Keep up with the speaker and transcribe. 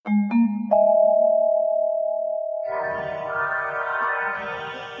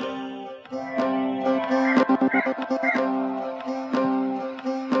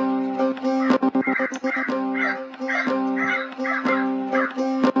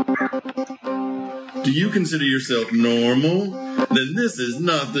Do you consider yourself normal? Then this is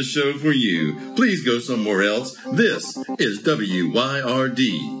not the show for you. Please go somewhere else. This is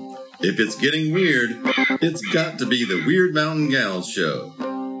WYRD. If it's getting weird, it's got to be the Weird Mountain Gals show.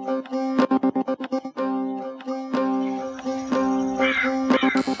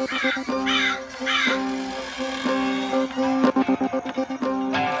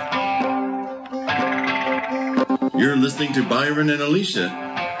 You're listening to Byron and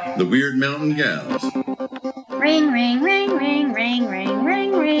Alicia, the Weird Mountain Gals. Ring, ring, ring, ring, ring, ring,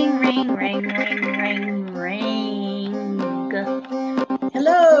 ring, ring, ring, ring, ring, ring, ring.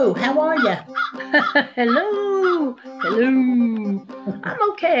 Hello, how are you? Hello, hello.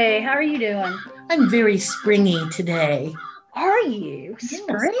 I'm okay. How are you doing? I'm very springy today. Are you? Yes.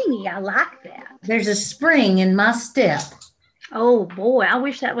 Springy. I like that. There's a spring in my step. Oh, boy. I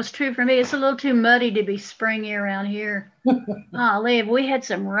wish that was true for me. It's a little too muddy to be springy around here. Golly, have we had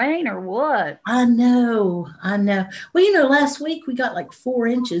some rain or what? I know. Well, last week we got like 4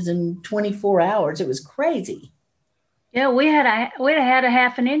 inches in 24 hours. It was crazy. Yeah, we'd had a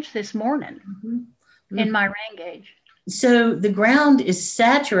half an inch this morning in my rain gauge. So the ground is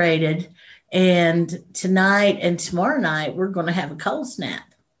saturated, and tonight and tomorrow night we're going to have a cold snap.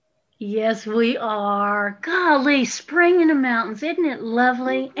 Yes, we are. Golly, spring in the mountains. Isn't it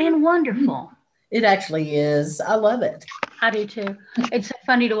lovely and wonderful? It actually is. I love it. I do too. It's so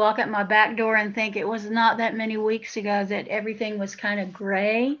funny to walk out my back door and think it was not that many weeks ago that everything was kind of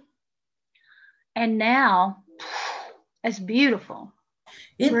gray. And now it's beautiful.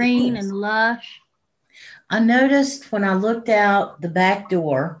 Green and lush. I noticed when I looked out the back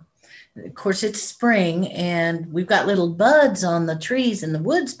door, of course, it's spring, and we've got little buds on the trees in the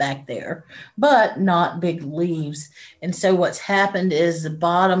woods back there, but not big leaves. And so what's happened is the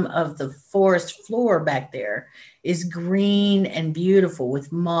bottom of the forest floor back there is green and beautiful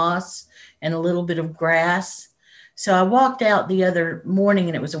with moss and a little bit of grass. So I walked out the other morning,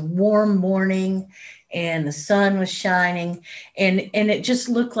 and it was a warm morning, and the sun was shining, and it just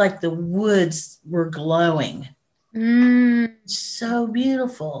looked like the woods were glowing. So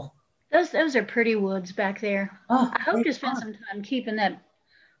beautiful. Those are pretty woods back there. Oh, I hope to spend some time keeping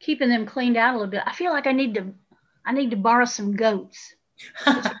them cleaned out a little bit. I feel like I need to borrow some goats.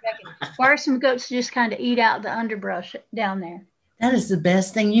 Borrow some goats to just kind of eat out the underbrush down there. That is the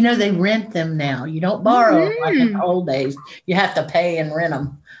best thing. They rent them now. You don't borrow them like in the old days. You have to pay and rent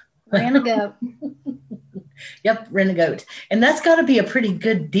them. Rent a goat. Yep, rent a goat. And that's got to be a pretty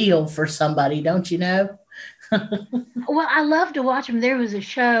good deal for somebody, don't you know? Well, I love to watch them. There was a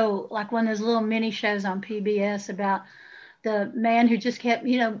show, like one of those little mini shows on PBS about the man who just kept,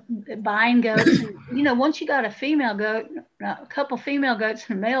 buying goats. And, once you got a female goat, a couple female goats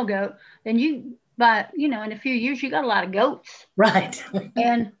and a male goat, then you buy, in a few years, you got a lot of goats. Right.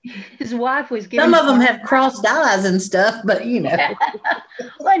 And his wife was giving some of them have crossed eyes and stuff, but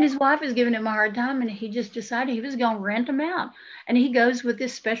Well, and his wife was giving him a hard time, and he just decided he was going to rent them out. And he goes with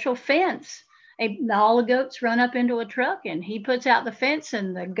this special fence. All the goats run up into a truck, and he puts out the fence,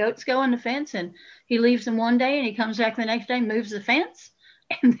 and the goats go in the fence, and he leaves them one day, and he comes back the next day, moves the fence,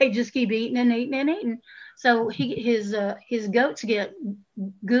 and they just keep eating and eating and eating. So his goats get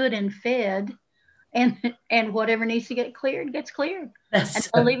good and fed, and whatever needs to get cleared gets cleared. And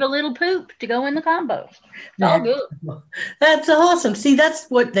they'll leave a little poop to go in the compost. It's all good. That's awesome. See, that's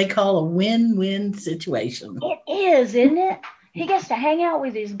what they call a win-win situation. It is, isn't it? He gets to hang out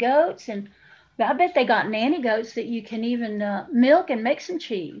with his goats, and I bet they got nanny goats that you can even milk and make some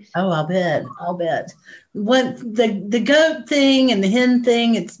cheese. Oh, I'll bet. What the goat thing and the hen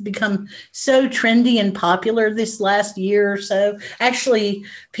thing, it's become so trendy and popular this last year or so. Actually,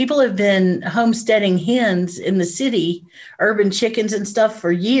 people have been homesteading hens in the city, urban chickens and stuff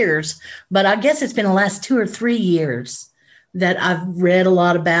for years. But I guess it's been the last 2 or 3 years that I've read a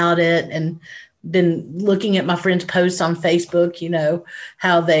lot about it and been looking at my friends' posts on Facebook,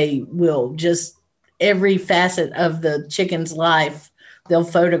 how they will just every facet of the chicken's life, they'll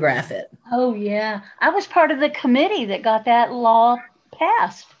photograph it. Oh, yeah. I was part of the committee that got that law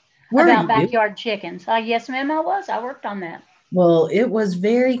passed about backyard chickens. Yes, ma'am, I was. I worked on that. Well, it was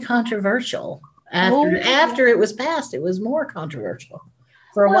very controversial. After it was passed, it was more controversial.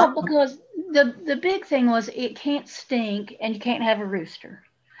 For a while. Because the big thing was it can't stink and you can't have a rooster.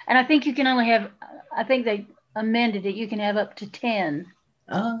 And I think you can only have, I think they amended it, you can have up to 10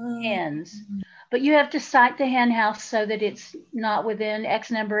 hens. But you have to site the hen house so that it's not within X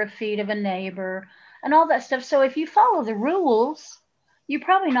number of feet of a neighbor and all that stuff. So if you follow the rules, you're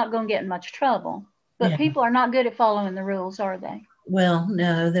probably not going to get in much trouble. But people are not good at following the rules, are they? Well,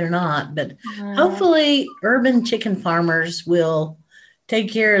 no, they're not. But hopefully urban chicken farmers will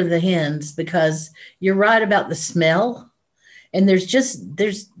take care of the hens, because you're right about the smell. And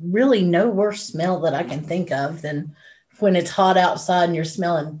there's really no worse smell that I can think of than when it's hot outside and you're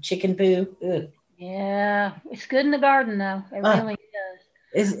smelling chicken poo. Ugh. Yeah, it's good in the garden though. It Uh, really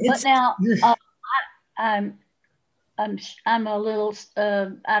is. But it's now I'm I'm a little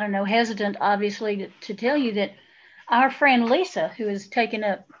I don't know, hesitant obviously to tell you that our friend Lisa, who has taken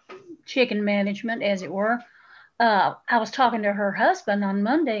up chicken management as it were, I was talking to her husband on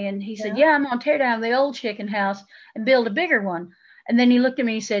Monday, and he said, Yeah. "Yeah, I'm gonna tear down the old chicken house and build a bigger one." And then he looked at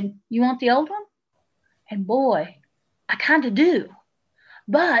me and he said, "You want the old one?" And boy, I kind of do,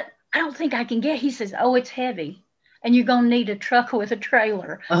 but I don't think I can get. He says, "Oh, it's heavy, and you're gonna need a truck with a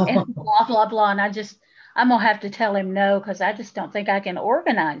trailer," and Oh, blah blah blah. And I'm gonna have to tell him no because I just don't think I can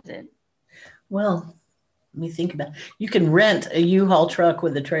organize it. well, let me think about it. You can rent a U-Haul truck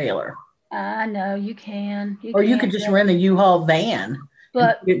with a trailer, I know you can, or you could just rent a U-Haul van and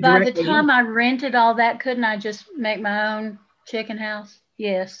but put it by the directly in. time I rented all that, couldn't I just make my own chicken house?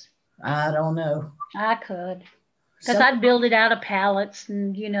 Yes, I don't know. I could. Because Some, I'd build it out of pallets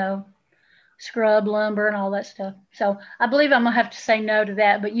and, scrub lumber and all that stuff. So I believe I'm going to have to say no to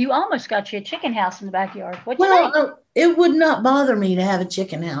that. But you almost got you a chicken house in the backyard. What you think? it would not bother me to have a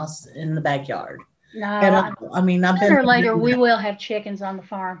chicken house in the backyard No, at all. I mean, I've been sooner or later we will have chickens on the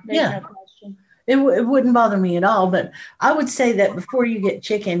farm. There's yeah. no question. It wouldn't bother me at all, but I would say that before you get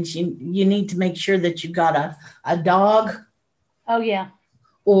chickens, you need to make sure that you've got a dog Oh, yeah.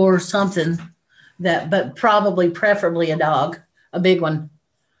 or something but probably preferably a dog, a big one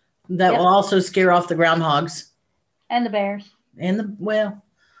that will Yep. also scare off the groundhogs And the bears. and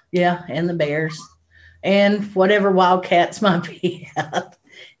and the bears and whatever wildcats might be out,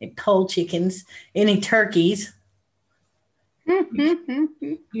 and cold chickens, any turkeys,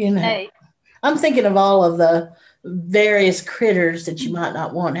 you know. Hey, I'm thinking of all of the various critters that you might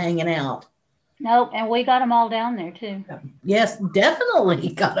not want hanging out. nope. And we got them all down there, too. Yes, definitely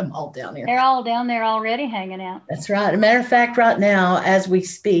got them all down here. They're all down there already hanging out. That's right. As a matter of fact, right now, as we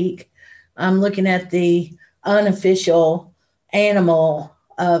speak, I'm looking at the unofficial animal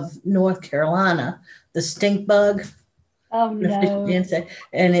of North Carolina, the stink bug. Oh, Unofficial no. insect.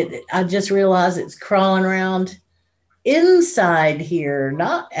 And I just realized it's crawling around inside here,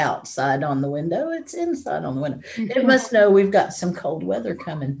 not outside on the window. It's inside on the window. It must know we've got some cold weather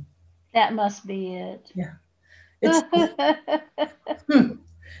coming. That must be it. Yeah. It's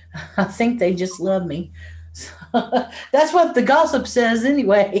I think they just love me. That's what the gossip says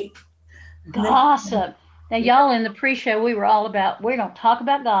anyway. Gossip. Now, y'all in the pre-show, we're going to talk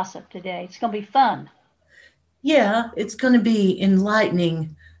about gossip today. It's going to be fun. Yeah, it's going to be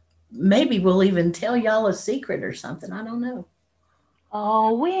enlightening. Maybe we'll even tell y'all a secret or something. I don't know.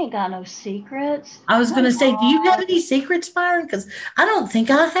 Oh, we ain't got no secrets. I was going to say, do you have any secrets, Byron? Because I don't think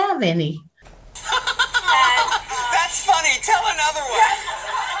I have any. That's funny. Tell another one.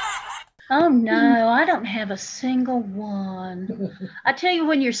 Oh, no, I don't have a single one. I tell you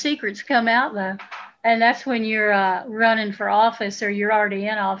when your secrets come out, though, and that's when you're running for office or you're already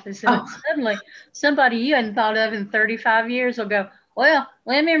in office, and suddenly somebody you hadn't thought of in 35 years will go, well,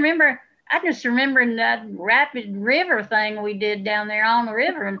 let me remember. I just remember that rapid river thing we did down there on the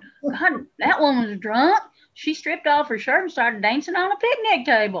river, and God, that woman was drunk. She stripped off her shirt and started dancing on a picnic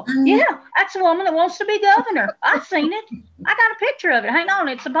table. Yeah, that's the woman that wants to be governor. I've seen it. I got a picture of it. Hang on,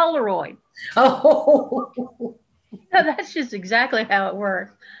 it's a Polaroid. Oh, No, that's just exactly how it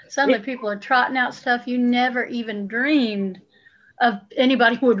works. Some of the people are trotting out stuff you never even dreamed of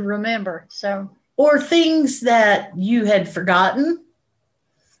anybody would remember. So, or things that you had forgotten,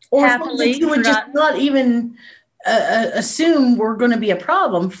 or things that you would just not even assume were going to be a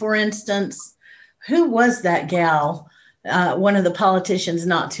problem. For instance, who was that gal? One of the politicians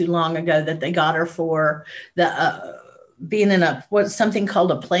not too long ago that they got her for the being in something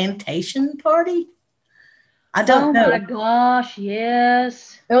called a plantation party. I don't know. Oh my gosh,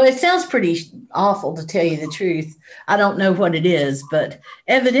 yes. Well, it sounds pretty awful, to tell you the truth. I don't know what it is, but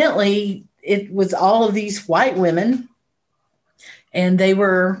evidently it was all of these white women, and they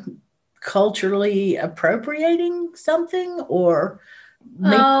were culturally appropriating something or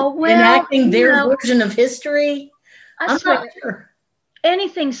enacting their version of history. I'm not sure.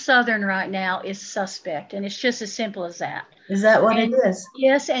 Anything Southern right now is suspect, and it's just as simple as that. Is that what it is?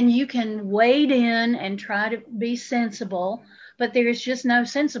 Yes, and you can wade in and try to be sensible, but there's just no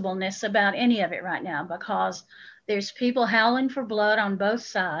sensibleness about any of it right now because there's people howling for blood on both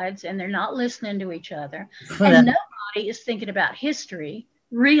sides, and they're not listening to each other. And nobody is thinking about history.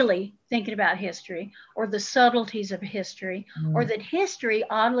 really thinking about history or the subtleties of history, or that history,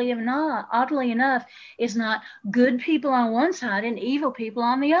 oddly enough, is not good people on one side and evil people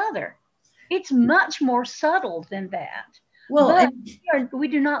on the other. It's much more subtle than that. Well, but we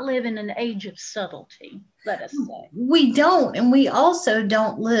do not live in an age of subtlety, let us say. We don't, and we also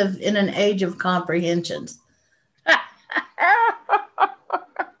don't live in an age of comprehensions.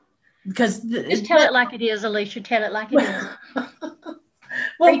 Because just tell it like it is, Alicia. Tell it like it is.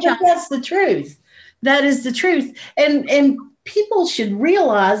 Well, but that's the truth. That is the truth. And people should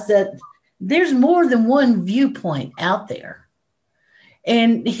realize that there's more than one viewpoint out there.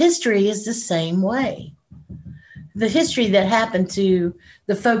 And history is the same way. The history that happened to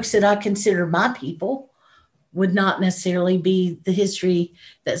the folks that I consider my people would not necessarily be the history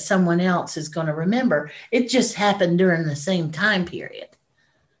that someone else is going to remember. It just happened during the same time period.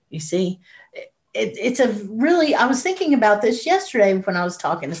 You see, it's a really, I was thinking about this yesterday when I was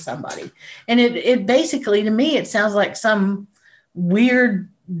talking to somebody, and it basically, to me, it sounds like some weird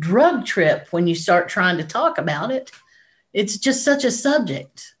drug trip when you start trying to talk about it. It's just such a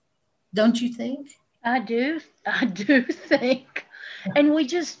subject, don't you think? I do think. And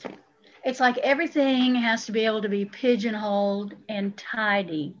it's like everything has to be able to be pigeonholed and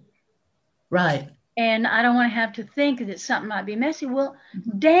tidy. Right. And I don't want to have to think that something might be messy. Well,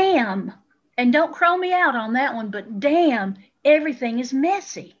 damn. And don't crow me out on that one, but damn, everything is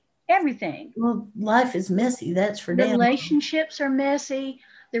messy. Everything. Well, life is messy. That's for damn. Relationships are messy.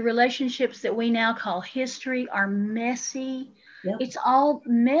 The relationships that we now call history are messy. Yep. It's all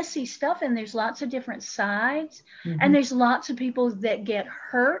messy stuff, and there's lots of different sides, and there's lots of people that get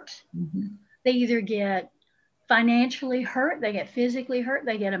hurt. They either get financially hurt, they get physically hurt,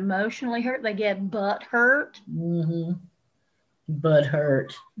 they get emotionally hurt, they get butt hurt. Butt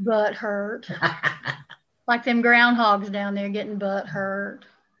hurt. Butt hurt. Like them groundhogs down there getting butt hurt.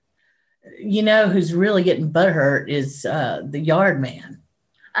 You know who's really getting butt hurt is the yard man.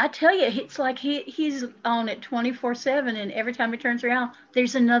 I tell you, it's like he's on it 24/7, and every time he turns around,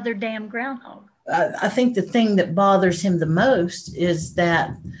 there's another damn groundhog. I think the thing that bothers him the most is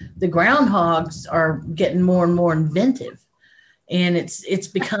that the groundhogs are getting more and more inventive, and it's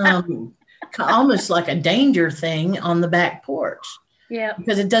become almost like a danger thing on the back porch. Yeah,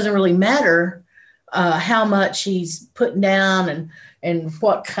 because it doesn't really matter how much he's putting down and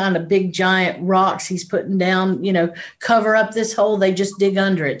what kind of big giant rocks he's putting down, cover up this hole, they just dig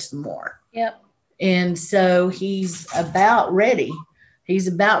under it some more. Yep. And so he's about ready.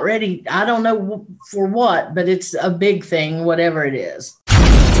 I don't know for what, but it's a big thing, whatever it is.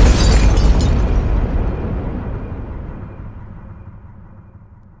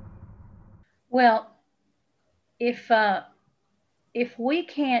 Well, if we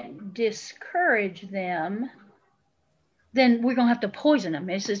can't discourage them, then we're going to have to poison them.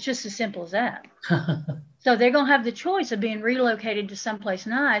 It's just as simple as that. So they're going to have the choice of being relocated to someplace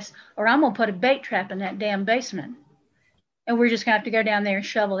nice, or I'm going to put a bait trap in that damn basement. And we're just going to have to go down there and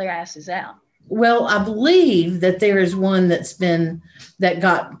shovel their asses out. Well, I believe that there is one that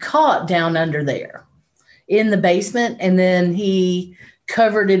got caught down under there in the basement, and then he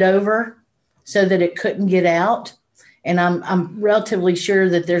covered it over so that it couldn't get out. And I'm relatively sure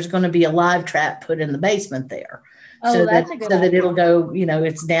that there's going to be a live trap put in the basement there. Oh, that's a good idea. That it'll go,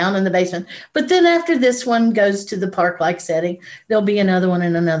 it's down in the basement. But then after this one goes to the park-like setting, there'll be another one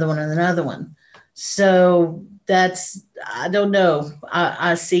and another one and another one. So I don't know.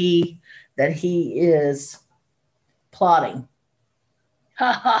 I see that he is plotting.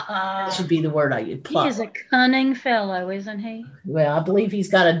 That should be the word I use. Plot. He is a cunning fellow, isn't he? Well, I believe he's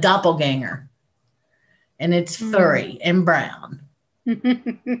got a doppelganger, and it's furry and brown.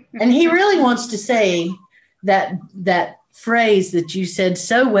 And he really wants to say that phrase that you said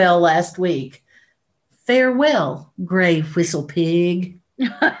so well last week. Farewell, gray whistle pig.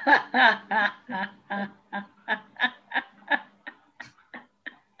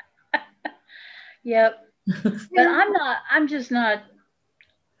 Yep. But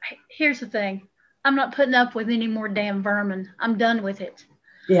here's the thing. I'm not putting up with any more damn vermin. I'm done with it.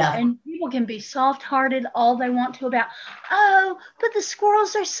 Yeah. And people can be soft-hearted all they want to about, oh, but the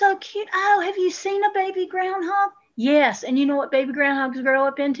squirrels are so cute. Oh, have you seen a baby groundhog? Yes. And you know what baby groundhogs grow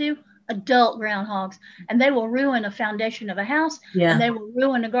up into? Adult groundhogs. And they will ruin a foundation of a house. Yeah. And they will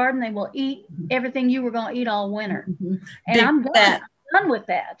ruin a garden. They will eat everything you were going to eat all winter. Mm-hmm. And I'm done with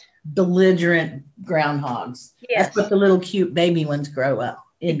that. Belligerent groundhogs. Yes. That's what the little cute baby ones grow up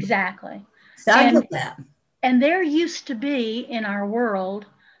into. Exactly. So I get that. And there used to be in our world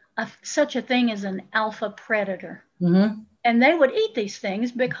such a thing as an alpha predator. Mm-hmm. And they would eat these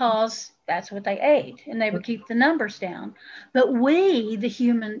things because that's what they ate, and they would keep the numbers down. But we, the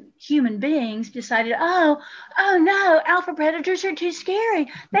human beings, decided, oh no, alpha predators are too scary.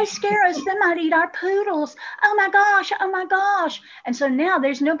 They scare us. They might eat our poodles. Oh my gosh, oh my gosh. And so now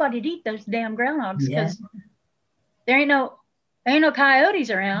there's nobody to eat those damn groundhogs Yeah. because there ain't no coyotes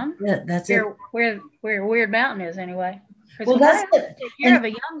around. Yeah, that's it. Where Wyrd Mountain is anyway. Well, that's it. Take care of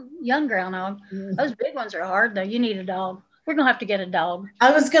a young groundhog. Those big ones are hard though. You need a dog. We're gonna have to get a dog.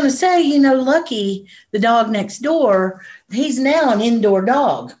 I was going to say, Lucky, the dog next door, he's now an indoor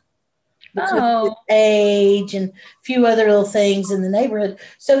dog because of his age and a few other little things in the neighborhood.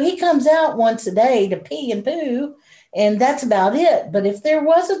 So he comes out once a day to pee and poo, and that's about it. But if there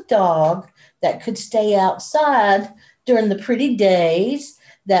was a dog that could stay outside during the pretty days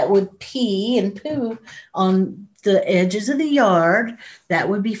that would pee and poo on the edges of the yard, that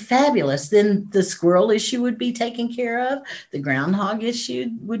would be fabulous. Then the squirrel issue would be taken care of. The groundhog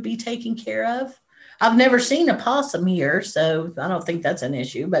issue would be taken care of. I've never seen a possum here, so I don't think that's an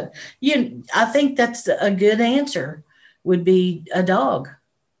issue. But I think that's a good answer. Would be a dog.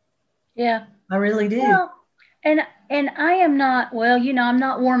 Yeah, I really do. Well, and I am not. Well, I'm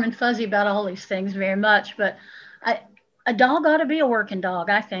not warm and fuzzy about all these things very much, but a dog ought to be a working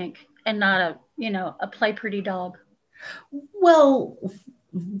dog, I think, and not a play pretty dog. Well,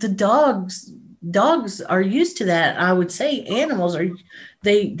 the dogs are used to that. I would say animals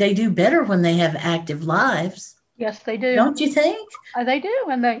they do better when they have active lives. Yes, they do. Don't you think? They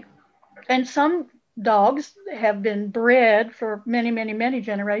do, and some dogs have been bred for many, many, many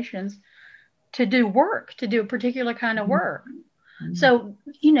generations to do a particular kind of work. Mm-hmm. So,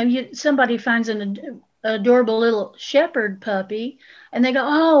 somebody finds an adorable little shepherd puppy and they go,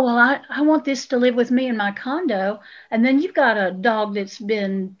 oh, well, I want this to live with me in my condo. And then you've got a dog that's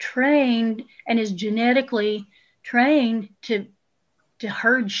been trained and is genetically trained to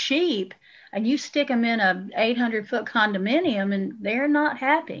herd sheep, and you stick them in a 800-foot condominium and they're not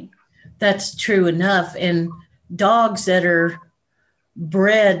happy. That's true enough. And dogs that are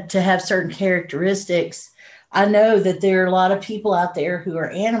bred to have certain characteristics, I know that there are a lot of people out there who are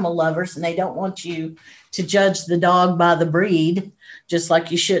animal lovers and they don't want you to judge the dog by the breed, just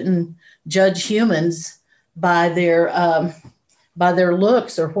like you shouldn't judge humans by their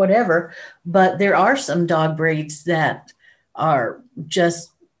looks or whatever. But there are some dog breeds that are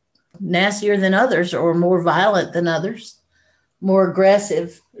just nastier than others or more violent than others. More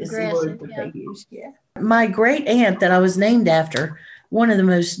aggressive is the word that they use. Yeah. My great aunt that I was named after, one of the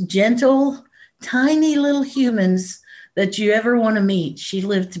most gentle, tiny little humans that you ever want to meet. She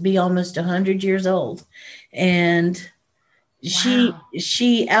lived to be almost 100 years old. And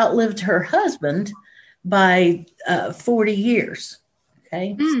she outlived her husband by 40 years.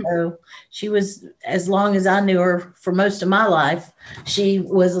 Okay. So she was, as long as I knew her for most of my life, she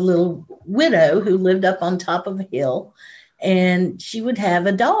was a little widow who lived up on top of a hill, and she would have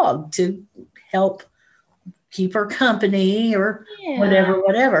a dog to help keep her company or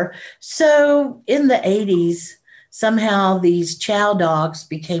whatever. So in the 80s, somehow these chow dogs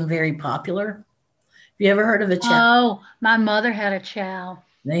became very popular. Have you ever heard of a chow? Oh, my mother had a chow.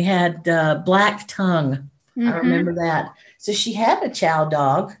 They had black tongue. Mm-hmm. I remember that. So she had a chow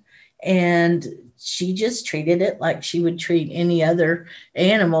dog, and she just treated it like she would treat any other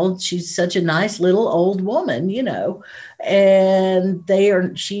animal. She's such a nice little old woman, and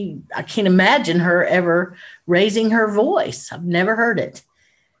I can't imagine her ever raising her voice. I've never heard it.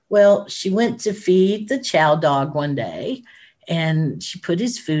 Well, she went to feed the chow dog one day, and she put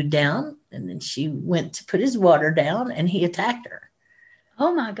his food down, and then she went to put his water down, and he attacked her.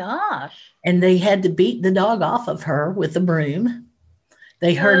 Oh my gosh. And they had to beat the dog off of her with a broom.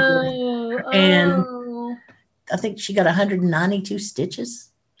 They hurt her. And I think she got 192 stitches.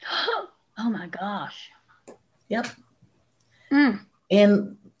 Oh my gosh. Yep.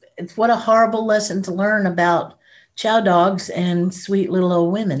 And it's what a horrible lesson to learn about chow dogs and sweet little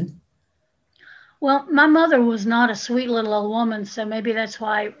old women. Well, my mother was not a sweet little old woman, so maybe that's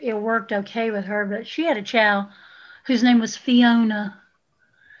why it worked okay with her. But she had a chow whose name was Fiona.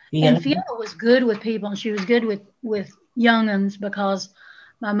 And Fiona was good with people, and she was good with young'uns, because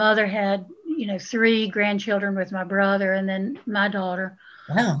my mother had, 3 grandchildren with my brother and then my daughter.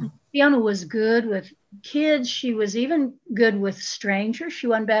 Wow. Fiona was good with kids. She was even good with strangers. She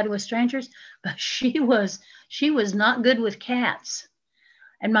wasn't bad with strangers, but she was not good with cats.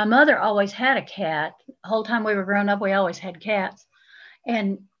 And my mother always had a cat. The whole time we were growing up, we always had cats.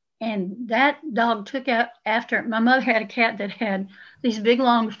 And that dog took out after. My mother had a cat that had these big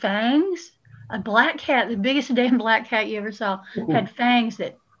long fangs. A black cat, the biggest damn black cat you ever saw, had fangs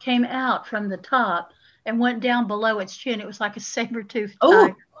that came out from the top and went down below its chin. It was like a saber-toothed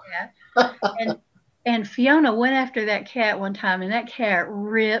Oh, tiger cat. And Fiona went after that cat one time, and that cat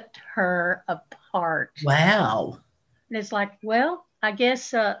ripped her apart. wow. And it's like, well, I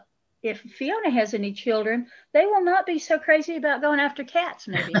guess if Fiona has any children, they will not be so crazy about going after cats,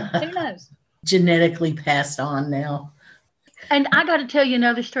 maybe. Who knows? Genetically passed on now. And I got to tell you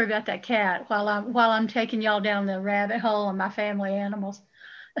another story about that cat while I'm taking y'all down the rabbit hole on my family animals.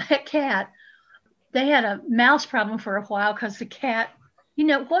 That cat, they had a mouse problem for a while because the cat,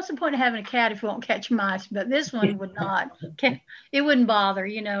 what's the point of having a cat if you won't catch mice? But this one would not. It wouldn't bother,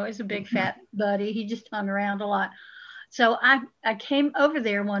 it's a big fat buddy. He just hung around a lot. So I came over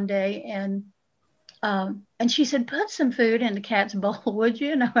there one day and she said, put some food in the cat's bowl, would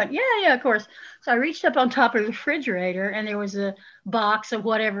you? And I went, yeah, of course. So I reached up on top of the refrigerator and there was a box of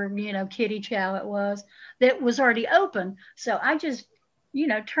whatever, kitty chow it was that was already open. So I just,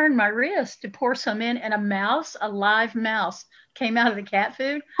 turned my wrist to pour some in, and a live mouse came out of the cat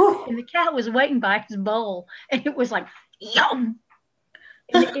food. And the cat was waiting by his bowl, and it was like, yum.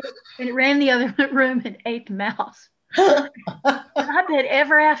 And it ran the other room and ate the mouse. I bet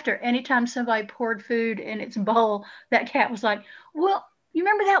ever after, anytime somebody poured food in its bowl, that cat was like, well, you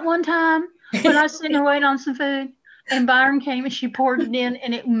remember that one time when I was sitting there waiting on some food and Byron came and she poured it in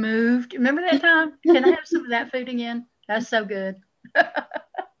and it moved? Remember that time? Can I have some of that food again? That's so good.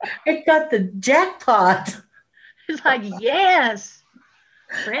 It got the jackpot. It's like, yes,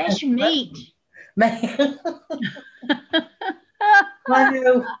 fresh meat. Man. I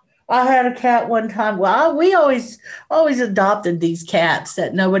know. I had a cat one time. Well, we always adopted these cats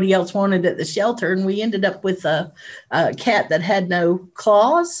that nobody else wanted at the shelter, and we ended up with a cat that had no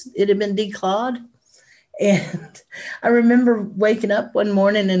claws. It had been declawed. And I remember waking up one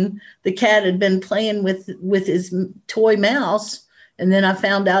morning and the cat had been playing with his toy mouse. And then I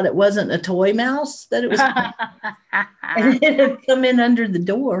found out it wasn't a toy mouse, that it was, and it had come in under the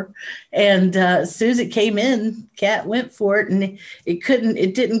door. And as soon as it came in, cat went for it, and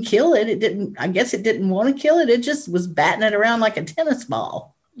it didn't kill it. I guess it didn't want to kill it. It just was batting it around like a tennis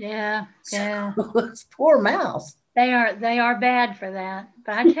ball. Yeah. So, it's poor mouse. They are bad for that.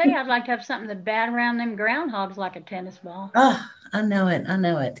 But I tell you, I'd like to have something to bat around them groundhogs like a tennis ball. Oh, I know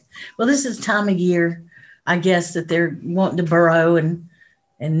it. Well, this is time of year, I guess, that they're wanting to burrow and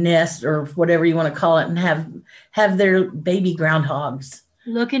nest, or whatever you want to call it, and have their baby groundhogs.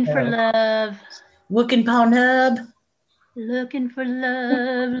 Looking for love. Looking for nub. Looking for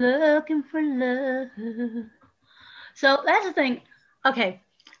love. Looking for love. So that's the thing. Okay.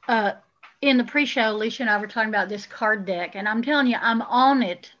 In the pre-show, Alicia and I were talking about this card deck, and I'm telling you, I'm on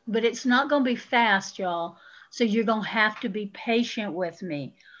it, but it's not going to be fast, y'all. So you're going to have to be patient with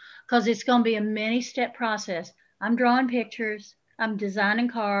me, because it's going to be a many-step process. I'm drawing pictures. I'm designing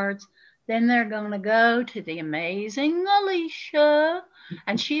cards. Then they're going to go to the amazing Alicia,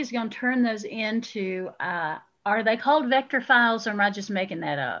 and she's going to turn those into, are they called vector files, or am I just making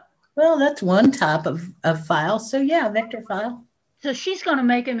that up? Well, that's one type of file. So yeah, vector file. So she's going to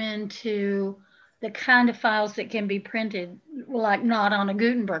make them into the kind of files that can be printed, like not on a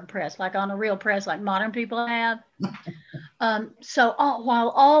Gutenberg press, like on a real press like modern people have. So while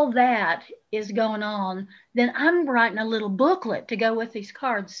all that is going on, then I'm writing a little booklet to go with these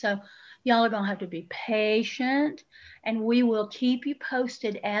cards. So y'all are going to have to be patient, and we will keep you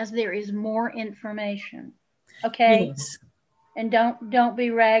posted as there is more information. Okay? Yes. And don't be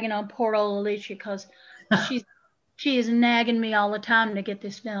ragging on poor old Alicia, because she is nagging me all the time to get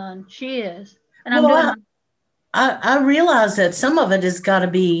this done. She is. And I'm doing. I realize that some of it has got to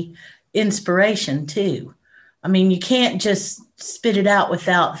be inspiration too. I mean, you can't just spit it out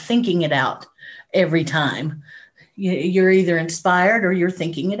without thinking it out every time. You're either inspired or you're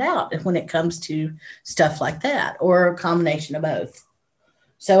thinking it out when it comes to stuff like that, or a combination of both.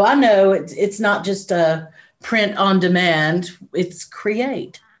 So I know it's not just a print on demand, it's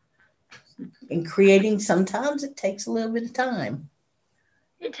create. And creating, sometimes it takes a little bit of time.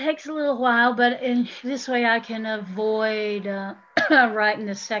 It takes a little while, but in this way I can avoid writing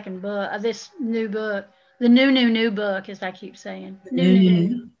this second book, this new book, the new book, as I keep saying.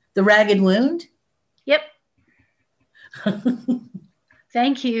 New. The Ragged Wound? Yep.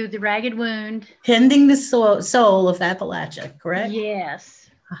 Thank you. The Ragged Wound. Tending the soul of Appalachia, correct?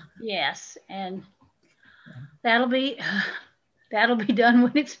 Yes. And that'll be done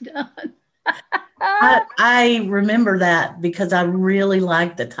when it's done. I remember that because I really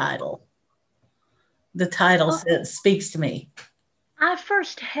like the title. The title speaks to me. I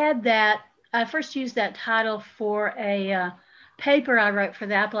first used that title for a paper I wrote for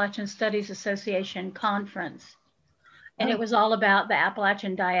the Appalachian Studies Association conference. And it was all about the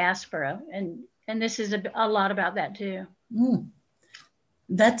Appalachian diaspora. And And this is a lot about that too. Mm.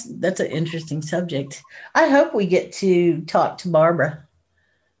 That's an interesting subject. I hope we get to talk to Barbara.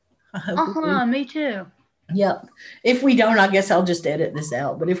 I hope we do. Me too. Yep. If we don't, I guess I'll just edit this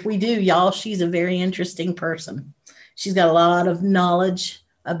out. But if we do, y'all, she's a very interesting person. She's got a lot of knowledge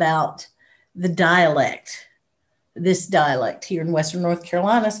about the dialect, this dialect here in Western North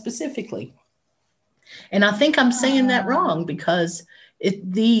Carolina specifically. And I think I'm saying that wrong because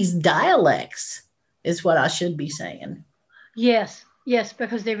these dialects is what I should be saying. Yes,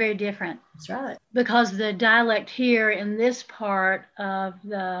 because they're very different. That's right. Because the dialect here in this part of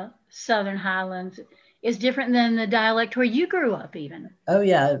the Southern Highlands is different than the dialect where you grew up even. Oh,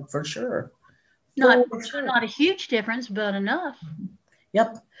 yeah, for sure. Not a huge difference, but enough.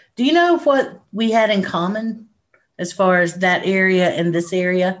 Yep. Do you know what we had in common as far as that area and this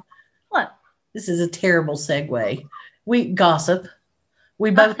area? What? This is a terrible segue. We gossip.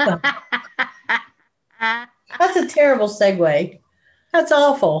 We both gossip. That's a terrible segue. That's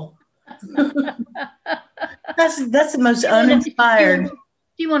awful. That's the most uninspired. Do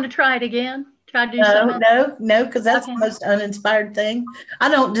you want to try it again? Try to do something? No, because that's the most uninspired thing. I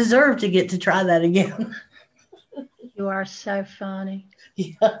don't deserve to get to try that again. You are so funny.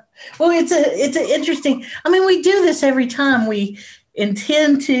 Yeah. Well, it's an interesting. I mean, we do this every time we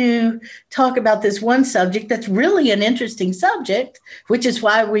intend to talk about this one subject that's really an interesting subject, which is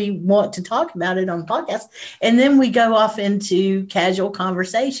why we want to talk about it on the podcast. And then we go off into casual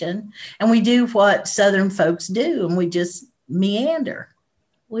conversation and we do what Southern folks do and we just meander.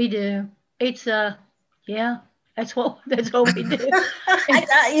 We do. It's that's what we do. I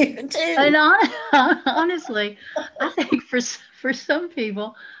got you too. And honestly, I think for some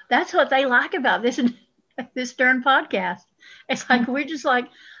people, that's what they like about this darn podcast. It's like we're just like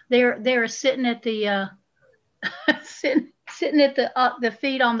they're sitting at the sitting at the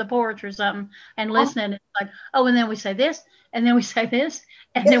feet on the porch or something and listening. It's like, oh, and then we say this, and then we say this,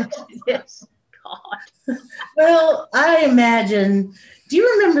 and then we say this. God. Well, I imagine. Do you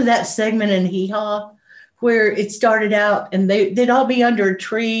remember that segment in Hee Haw where it started out and they'd all be under a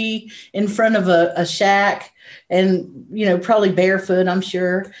tree in front of a shack and, probably barefoot, I'm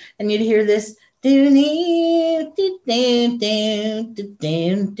sure. And you'd hear this. And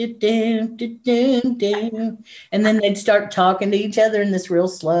then they'd start talking to each other in this real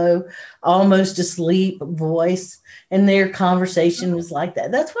slow, almost asleep voice. And their conversation was like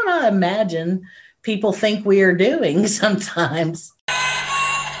that. That's what I imagine people think we are doing sometimes.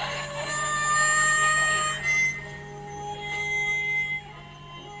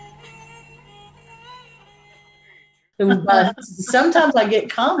 But sometimes I get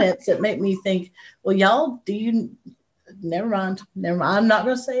comments that make me think, well, y'all, never mind. I'm not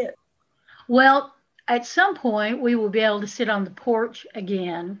going to say it. Well, at some point, we will be able to sit on the porch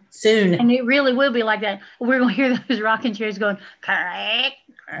again. Soon. And it really will be like that. We're going to hear those rocking chairs going, crack,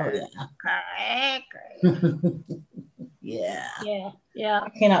 crack, crack. Yeah. Yeah. I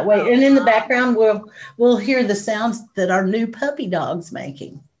cannot wait. And in the background, we'll hear the sounds that our new puppy dog's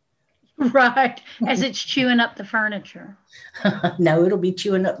making. Right, as it's chewing up the furniture. No, it'll be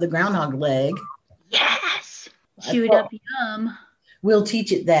chewing up the groundhog leg. Yes, chew it up, yum. We'll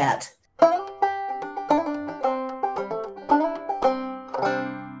teach it that.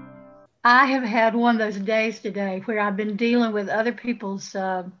 I have had one of those days today where I've been dealing with other people's,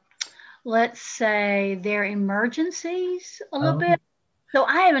 let's say, their emergencies a little bit. So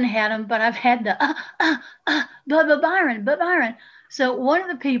I haven't had them, but I've had the, but Byron. So one of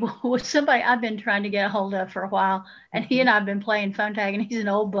the people was somebody I've been trying to get a hold of for a while, and he and I have been playing phone tag, and he's an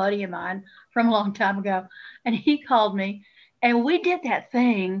old buddy of mine from a long time ago. And he called me, and we did that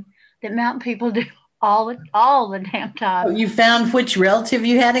thing that mountain people do all the damn time. You found which relative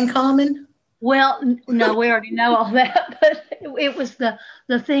you had in common? Well, no, we already know all that, but it was the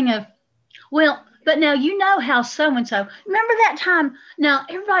thing of, well, but now you know how so-and-so, remember that time? Now,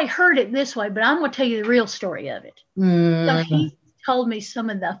 everybody heard it this way, but I'm going to tell you the real story of it. So he told me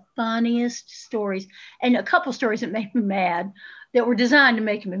some of the funniest stories and a couple stories that made me mad, that were designed to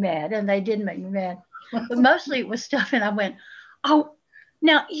make me mad, and they did make me mad. But mostly it was stuff, and I went, oh,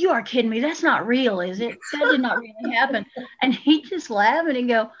 now you are kidding me. That's not real, is it? That did not really happen. And he just laughed and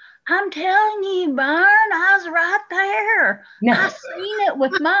go, I'm telling you, Byron, I was right there. No. I seen it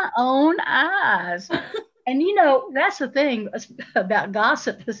with my own eyes. And, that's the thing about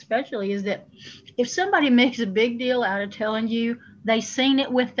gossip, especially, is that if somebody makes a big deal out of telling you they seen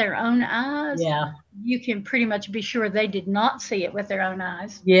it with their own eyes, you can pretty much be sure they did not see it with their own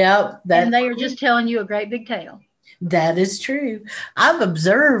eyes. Yeah. And they are just telling you a great big tale. That is true. I've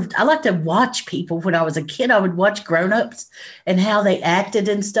observed, I like to watch people. When I was a kid, I would watch grown-ups and how they acted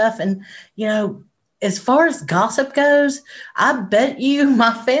and stuff. And, you know, as far as gossip goes, I bet you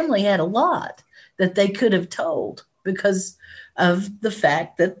my family had a lot that they could have told because of the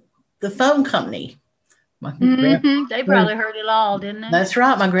fact that the phone company, my They probably heard it all, didn't they? that's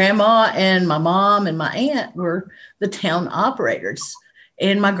right. My grandma and my mom and my aunt were the town operators.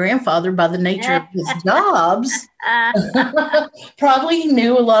 And my grandfather, by the nature of his jobs, probably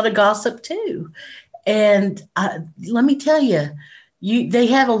knew a lot of gossip too. And let me tell you, they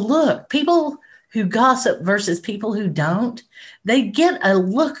have a look. People who gossip versus people who don't, they get a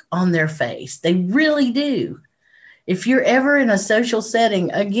look on their face. They really do. If you're ever in a social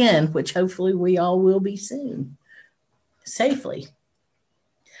setting again, which hopefully we all will be soon, safely,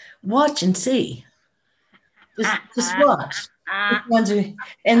 watch and see. Just watch.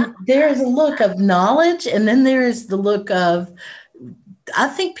 And there is a look of knowledge, and then there is the look of, I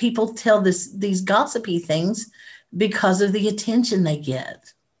think people tell these gossipy things because of the attention they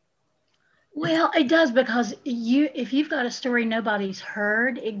get. Well, it does, because if you've got a story nobody's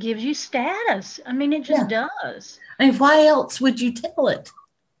heard, it gives you status. I mean, it just does. I mean, why else would you tell it?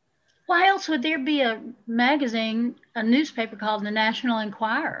 Why else would there be a magazine, a newspaper called the National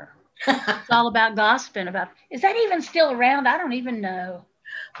Enquirer? It's all about gossiping about. Is that even still around? I don't even know.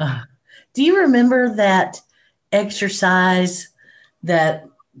 Do you remember that exercise, that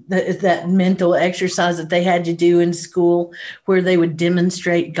mental exercise that they had you do in school, where they would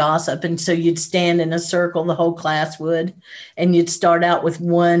demonstrate gossip? And so you'd stand in a circle, the whole class would, and you'd start out with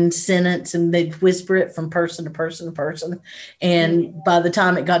one sentence and they'd whisper it from person to person to person. And by the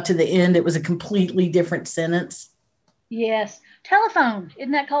time it got to the end, it was a completely different sentence. Yes. Telephone.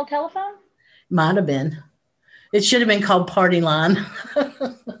 Isn't that called telephone? Might have been. It should have been called party line.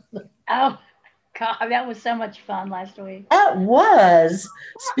 Oh, God, that was so much fun last week. That was.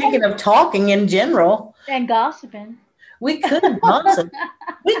 Speaking of talking in general. And gossiping. We could have gossiped.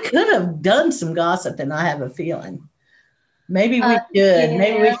 We could have done some gossiping, I have a feeling. Maybe we should. Yeah.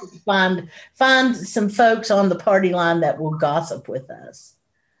 Maybe we should find some folks on the party line that will gossip with us.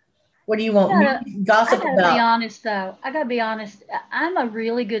 What do you want? Gossip about? I gotta be honest, though. I gotta be honest. I'm a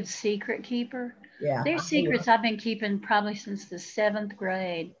really good secret keeper. Yeah. There's secrets I've been keeping probably since the 7th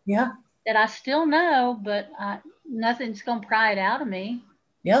grade. Yeah. That I still know, but nothing's gonna pry it out of me.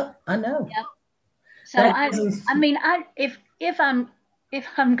 Yep, I know. Yep. So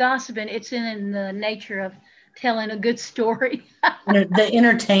if I'm gossiping, it's in the nature of telling a good story. The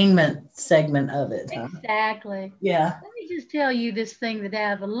entertainment segment of it. Huh? Exactly. Yeah. Let me just tell you this thing that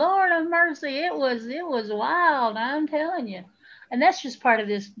happened. Lord of mercy, it was wild. I'm telling you, and that's just part of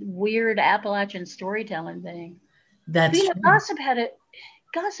this weird Appalachian storytelling thing. That's true.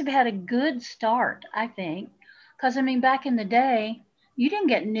 Gossip had a good start, I think, because I mean, back in the day, you didn't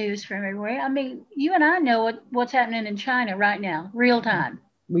get news from everywhere. I mean, you and I know what's happening in China right now, real time.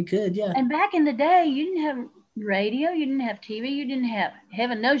 We could, yeah. And back in the day, you didn't have radio, you didn't have TV, you didn't have,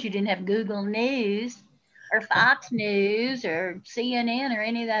 heaven knows you didn't have Google News or Fox News or CNN or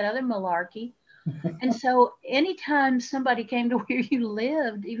any of that other malarkey. And so anytime somebody came to where you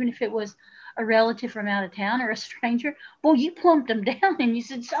lived, even if it was a relative from out of town or a stranger, well, you plumped them down and you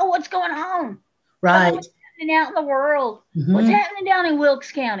said, so what's going on? Right. What's happening out in the world? Mm-hmm. What's happening down in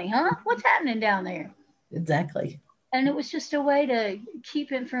Wilkes County, huh? What's happening down there? Exactly. And it was just a way to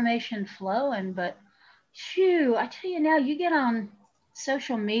keep information flowing. But shoo, I tell you now, you get on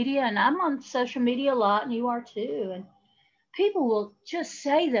social media, and I'm on social media a lot, and you are too, and people will just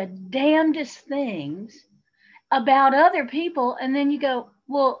say the damnedest things about other people, and then you go,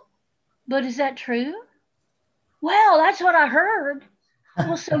 well, but is that true? Well, that's what I heard.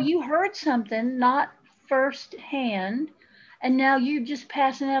 Well, so you heard something not firsthand, and now you're just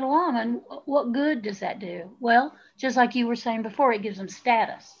passing that along. And what good does that do? Well, just like you were saying before, it gives them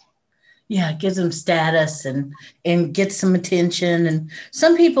status. Yeah, it gives them status and gets some attention. And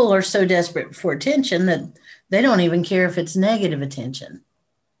some people are so desperate for attention that they don't even care if it's negative attention.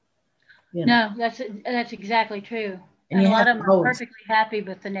 You know? No, that's exactly true. And a lot of them are perfectly happy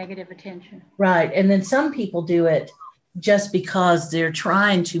with the negative attention. Right. And then some people do it just because they're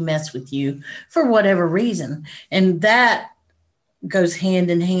trying to mess with you for whatever reason. And that goes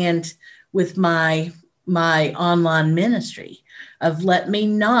hand in hand with my online ministry of let me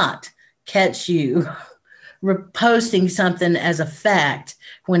not catch you posting something as a fact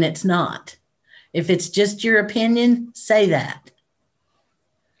when it's not. If it's just your opinion, say that.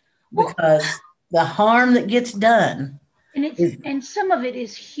 Because the harm that gets done. And some of it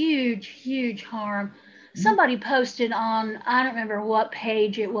is huge, huge harm. Somebody posted on, I don't remember what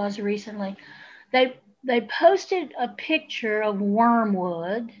page it was recently. they posted a picture of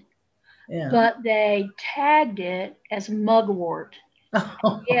wormwood, Yeah. but they tagged it as mugwort.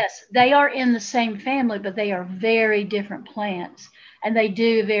 Oh, Yes, they are in the same family, but they are very different plants and they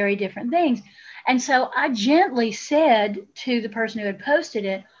do very different things. And so I gently said to the person who had posted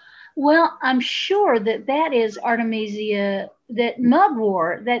it, well, I'm sure that that is Artemisia, that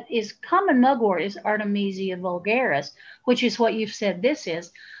mugwort, that is common mugwort is Artemisia vulgaris, which is what you've said this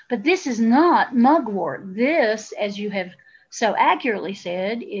is. But this is not mugwort. This, as you have so accurately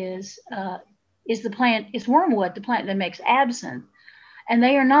said, is the plant, is wormwood, the plant that makes absinthe, and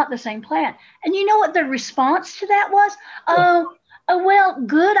they are not the same plant. And you know what the response to that was? Oh, well,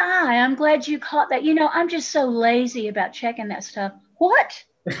 good eye. I'm glad you caught that. You know, I'm just so lazy about checking that stuff. What?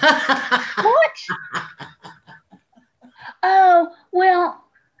 What? Oh, well,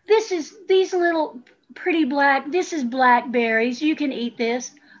 this is these little pretty black, this is blackberries. You can eat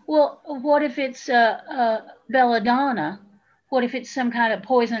this. Well, what if it's belladonna? What if it's some kind of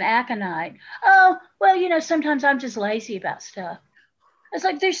poison aconite? Oh, well, you know, sometimes I'm just lazy about stuff. It's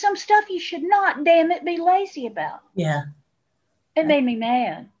like there's some stuff you should not, damn it, be lazy about. yeah. It made me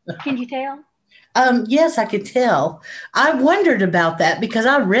mad. Can you tell? Yes, I could tell. I wondered about that because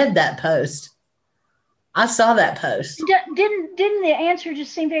I read that post. I saw that post. Didn't the answer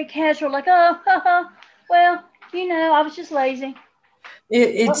just seem very casual, like, oh, well, you know, I was just lazy.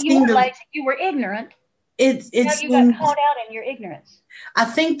 It Well, you seemed weren't lazy. You were ignorant. it You know, you got seemed. caught out in your ignorance. I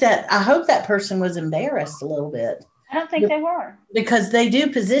think that I hope that person was embarrassed a little bit I don't think they were. because they do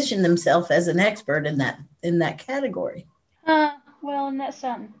position themselves as an expert in that category. Well, and that's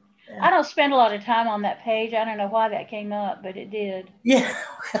something. I don't spend a lot of time on that page. I don't know why that came up, but it did. Yeah.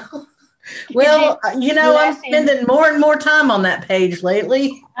 Well, you know, I'm spending more and more time on that page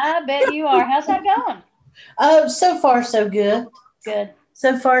lately. I bet you are. How's that going? So far, so good. Good.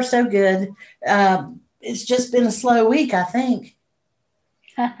 So far, so good. It's just been a slow week, I think.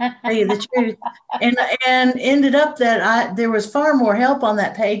 Tell you the truth, and ended up that there was far more help on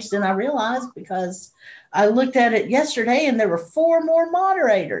that page than I realized because I looked at it yesterday and there were 4 more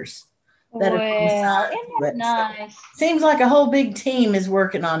moderators. That well, isn't that nice? Seems like a whole big team is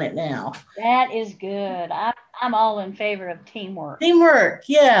working on it now. That is good. I'm all in favor of teamwork. Teamwork,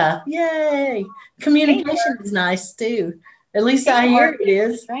 yeah, yay! Communication is nice too. At least I hear it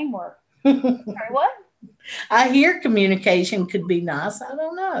is. Teamwork. Sorry, what? I hear communication could be nice. I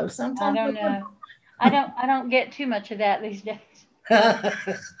don't know. Sometimes I don't know. I don't get too much of that these days.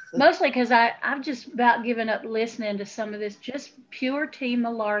 Mostly because I've just about given up listening to some of this just pure tea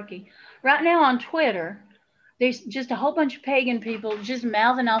malarkey. Right now on Twitter, there's just a whole bunch of pagan people just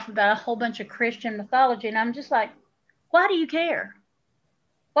mouthing off about a whole bunch of Christian mythology, and I'm just like, why do you care?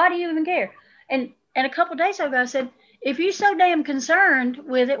 Why do you even care? And a couple of days ago, I said, if you're so damn concerned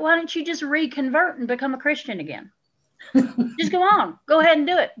with it, why don't you just reconvert and become a Christian again? Just go on. Go ahead and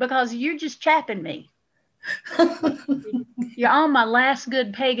do it because you're just chapping me. You're on my last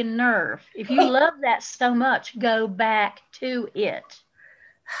good pagan nerve. If you love that so much, go back to it.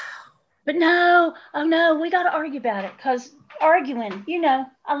 But no, oh no, we got to argue about it because arguing, you know,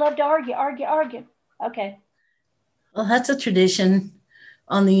 I love to argue. Okay. Well, that's a tradition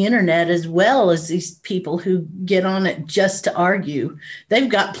on the internet as well as these people who get on it just to argue. They've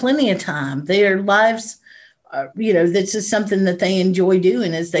got plenty of time. Their lives, you know, this is something that they enjoy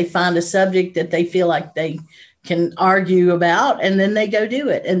doing is they find a subject that they feel like they can argue about and then they go do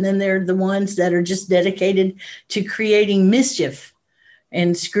it. And then they're the ones that are just dedicated to creating mischief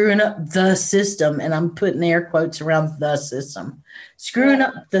and screwing up the system. And I'm putting air quotes around the system, screwing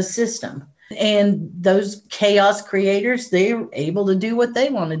up the system. And those chaos creators, they're able to do what they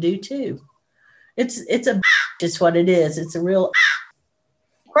want to do too. It's what it is. It's a real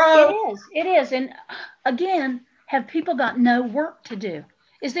It is. And again, have people got no work to do?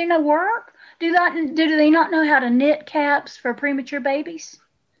 Is there no work? Do they not know how to knit caps for premature babies?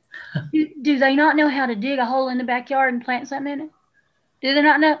 Do they not know how to dig a hole in the backyard and plant something in it? Do they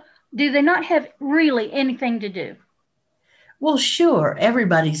not know? Do they not have really anything to do? Well, sure.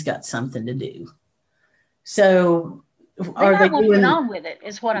 Everybody's got something to do. So are they getting on with it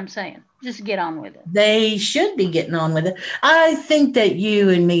is what I'm saying. Just get on with it. They should be getting on with it. I think that you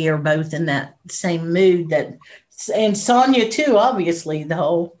and me are both in that same mood and Sonia too, obviously, the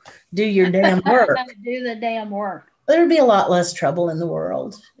whole do your damn work. Do the damn work. There'd be a lot less trouble in the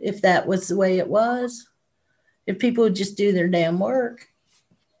world if that was the way it was. If people would just do their damn work.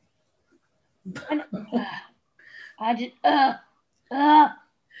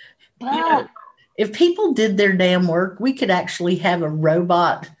 If people did their damn work, we could actually have a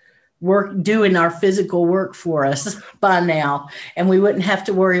robot doing our physical work for us by now, and we wouldn't have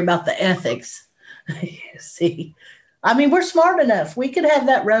to worry about the ethics See, I mean, we're smart enough. We could have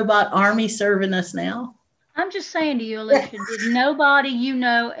that robot army serving us now. I'm just saying to you, Alicia, did nobody you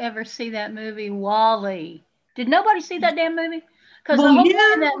know ever see that movie, Wall-E? Did nobody see that damn movie? Because the Well, whole yeah.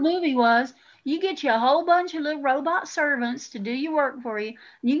 point of that movie was you get you a whole bunch of little robot servants to do your work for you.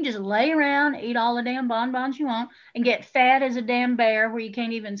 You can just lay around, eat all the damn bonbons you want, and get fat as a damn bear where you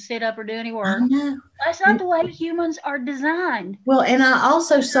can't even sit up or do any work. I know. That's not the way humans are designed. Well, and I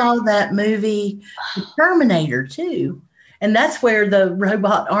also saw that movie, The Terminator, too. And that's where the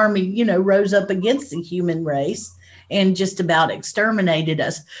robot army, rose up against the human race and just about exterminated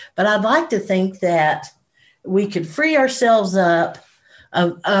us. But I'd like to think that we could free ourselves up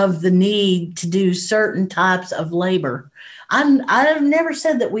of the need to do certain types of labor. I've never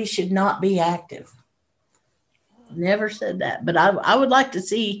said that we should not be active. Never said that. But I would like to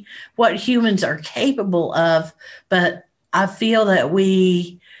see what humans are capable of. But I feel that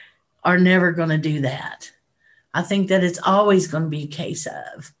we are never going to do that. I think that it's always going to be a case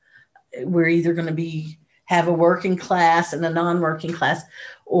of we're either going to have a working class and a non-working class,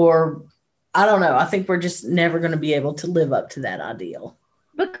 or I don't know. I think we're just never going to be able to live up to that ideal.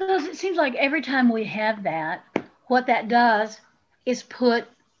 Because it seems like every time we have that, what that does is put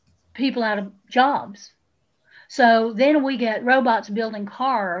people out of jobs. So then we get robots building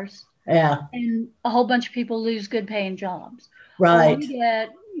cars. Yeah. And a whole bunch of people lose good paying jobs. Right. Or we get,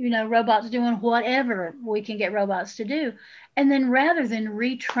 robots doing whatever we can get robots to do. And then rather than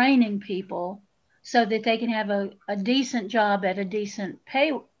retraining people so that they can have a decent job at a decent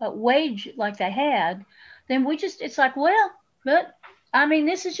pay wage like they had, then it's like, well, but I mean,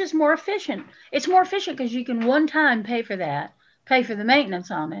 this is just more efficient. It's more efficient because you can one time pay for the maintenance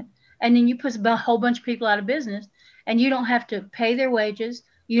on it. And then you put a whole bunch of people out of business and you don't have to pay their wages.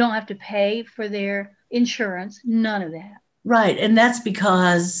 You don't have to pay for their insurance, none of that. Right. And that's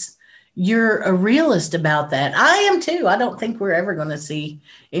because you're a realist about that. I am too. I don't think we're ever going to see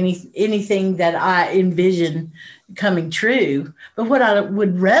anything that I envision coming true. But what I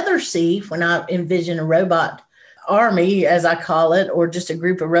would rather see when I envision a robot army, as I call it, or just a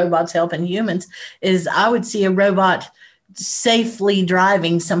group of robots helping humans, is I would see a robot safely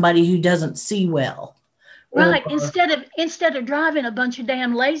driving somebody who doesn't see well. Right. Instead of driving a bunch of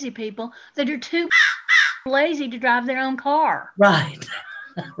damn lazy people that are too lazy to drive their own car. Right.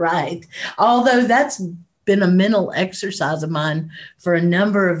 Right. Although that's been a mental exercise of mine for a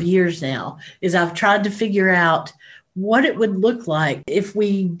number of years now, is I've tried to figure out what it would look like if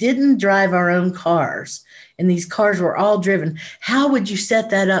we didn't drive our own cars and these cars were all driven. How would you set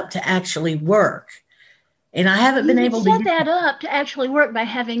that up to actually work? And I haven't been able to set that up to actually work by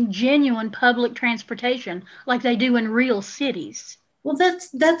having genuine public transportation like they do in real cities. Well, that's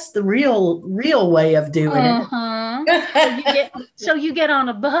the real way of doing it. So you get on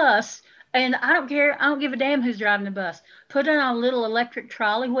a bus, and I don't care. I don't give a damn who's driving the bus. Put it on a little electric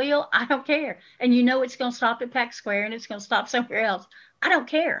trolley wheel. I don't care. And it's going to stop at Pack Square and it's going to stop somewhere else. I don't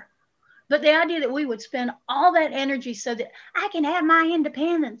care. But the idea that we would spend all that energy so that I can have my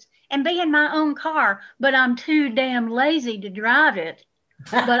independence and be in my own car, but I'm too damn lazy to drive it,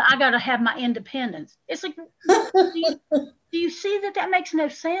 but I got to have my independence. It's like, do you see that makes no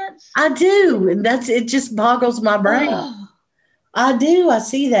sense? I do. And it just boggles my brain. Oh. I do. I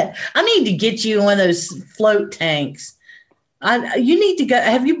see that. I need to get you one of those float tanks. You need to go.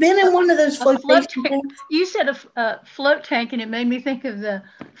 Have you been in one of those float tanks? You said a float tank, and it made me think of the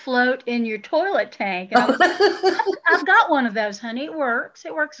float in your toilet tank. And I've got one of those, honey. It works.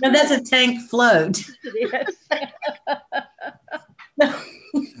 It works. No, that's a tank float. It is.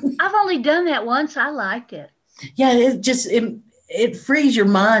 I've only done that once. I liked it. Yeah, it frees your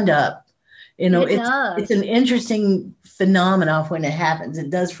mind up. It's an interesting phenomenon when it happens. It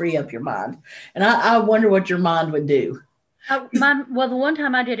does free up your mind, and I wonder what your mind would do. The one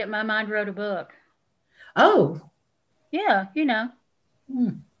time I did it, my mind wrote a book. Oh. Yeah,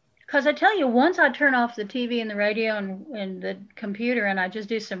 Because I tell you, once I turn off the TV and the radio and the computer and I just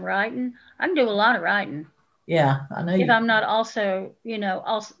do some writing, I can do a lot of writing. Yeah, I know. If I'm not also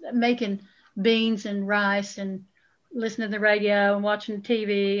making beans and rice and listening to the radio and watching the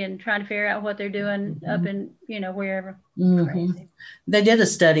TV and trying to figure out what they're doing up in, wherever. Mm-hmm. They did a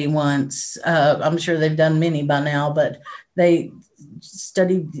study once. I'm sure they've done many by now, but they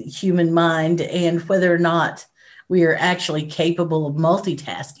studied the human mind and whether or not we are actually capable of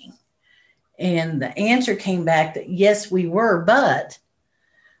multitasking. And the answer came back that yes, we were, but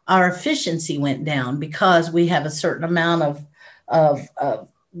our efficiency went down because we have a certain amount of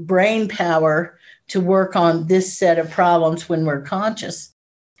brain power to work on this set of problems when we're conscious.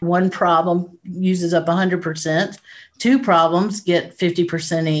 One problem uses up 100%. Two problems get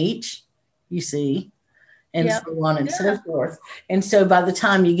 50% each. you see, and Yep. so on and Yeah. so forth. And so by the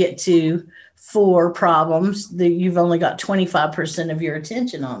time you get to 4 problems, you've only got 25% of your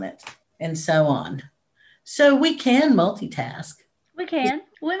attention on it, and so on. So we can multitask. We can.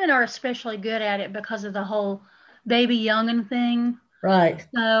 Women are especially good at it because of the whole baby youngin' thing. Right.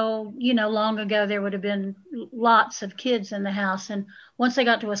 So, long ago there would have been lots of kids in the house. And once they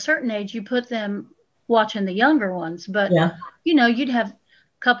got to a certain age, you put them watching the younger ones. But, Yeah. you'd have a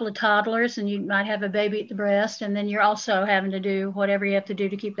couple of toddlers and you might have a baby at the breast. And then you're also having to do whatever you have to do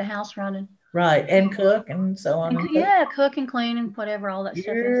to keep the house running. Right. And cook and so on. And, yeah, cook and clean and whatever all that stuff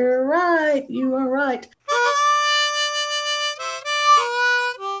is. You're right. You are right.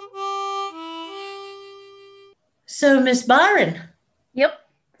 So, Miss Byron. Yep.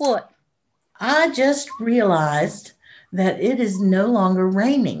 What? I just realized that it is no longer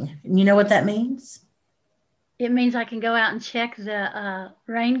raining. And you know what that means? It means I can go out and check the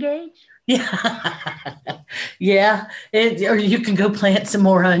rain gauge. Yeah. Yeah. Or you can go plant some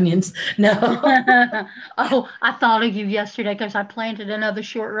more onions. No. Oh, I thought of you yesterday because I planted another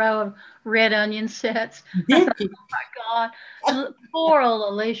short row of red onion sets. Did you? Oh, my God. Poor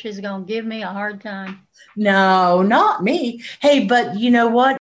old Alicia's going to give me a hard time. No, not me. Hey, but you know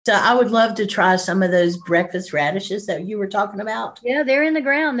what? I would love to try some of those breakfast radishes that you were talking about. Yeah, they're in the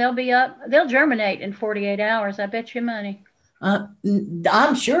ground. They'll be up. They'll germinate in 48 hours. I bet you money.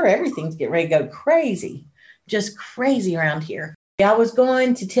 I'm sure everything's getting ready to go crazy, just crazy around here. I was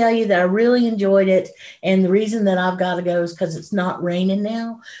going to tell you that I really enjoyed it. And the reason that I've got to go is because it's not raining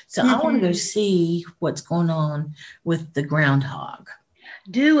now. So I want to go see what's going on with the groundhog.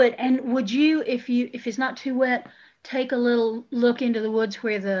 Do it. And would you, if it's not too wet, take a little look into the woods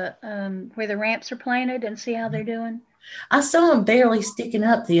where the ramps are planted and see how they're doing? I saw them barely sticking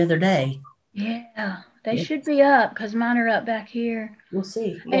up the other day. Yeah, they should be up because mine are up back here. We'll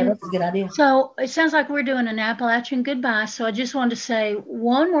see. Yeah, that's a good idea. So it sounds like we're doing an Appalachian goodbye. So I just wanted to say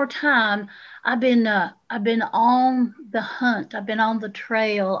one more time, I've been on the hunt. I've been on the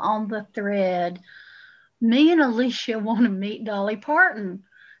trail, on the thread. Me and Alicia want to meet Dolly Parton.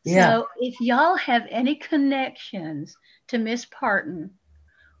 Yeah. So if y'all have any connections to Miss Parton,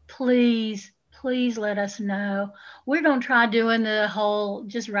 please let us know. We're going to try doing the whole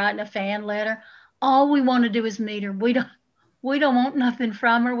just writing a fan letter. All we want to do is meet her. We don't want nothing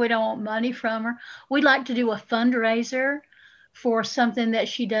from her. We don't want money from her. We'd like to do a fundraiser for something that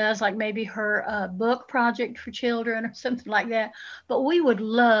she does, like maybe her book project for children or something like that. But we would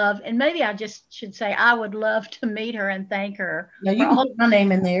love, and maybe I just should say, I would love to meet her and thank her. No, you can put my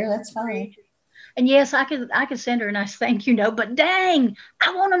name in there. That's fine. And yes, I could send her a nice thank you note, but dang,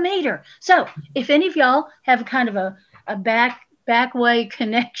 I want to meet her. So if any of y'all have kind of a back way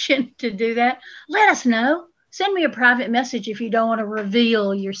connection to do that, let us know. Send me a private message if you don't want to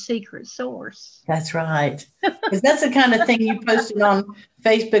reveal your secret source. That's right. Because that's the kind of thing you posted on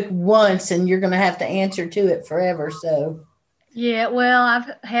Facebook once and you're going to have to answer to it forever. So yeah, well, I've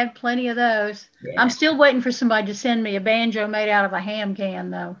had plenty of those. Yeah. I'm still waiting for somebody to send me a banjo made out of a ham can,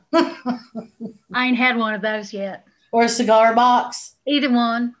 though. I ain't had one of those yet. Or a cigar box. Either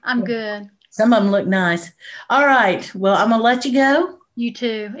one. I'm good. Some of them look nice. All right. Well, I'm going to let you go. You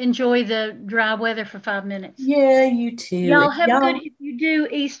too. Enjoy the dry weather for 5 minutes. Yeah, you too. Y'all have a good, if you do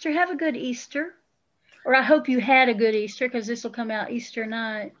Easter, have a good Easter. Or I hope you had a good Easter because this will come out Easter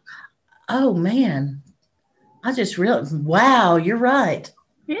night. Oh, man. I just realized, wow, you're right.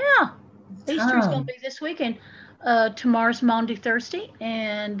 Yeah. Easter's going to be this weekend. Tomorrow's Maundy Thursday,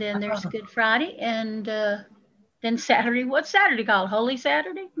 and then there's Good Friday, and then Saturday. What's Saturday called? Holy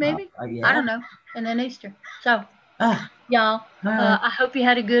Saturday, maybe? Yeah. I don't know. And then Easter. So, y'all, I hope you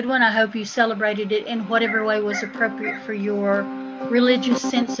had a good one. I hope you celebrated it in whatever way was appropriate for your religious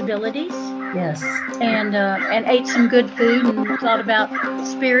sensibilities. Yes. And ate some good food and thought about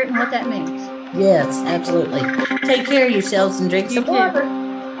spirit and what that means. Yes, absolutely. Take care of yourselves and drink some water.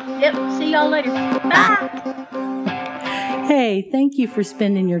 Yep. See y'all later. Bye. Hey, thank you for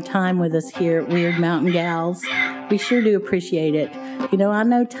spending your time with us here at Wyrd Mountain Gals. We sure do appreciate it. You know, I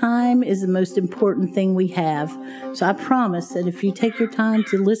know time is the most important thing we have. So I promise that if you take your time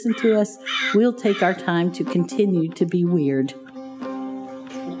to listen to us, we'll take our time to continue to be weird.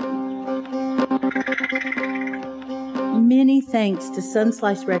 Many thanks to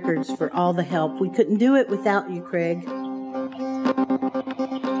Sunslice Records for all the help. We couldn't do it without you, Craig.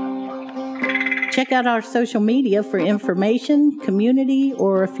 Check out our social media for information, community,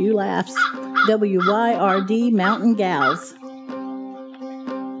 or a few laughs. WYRD Mountain Gals.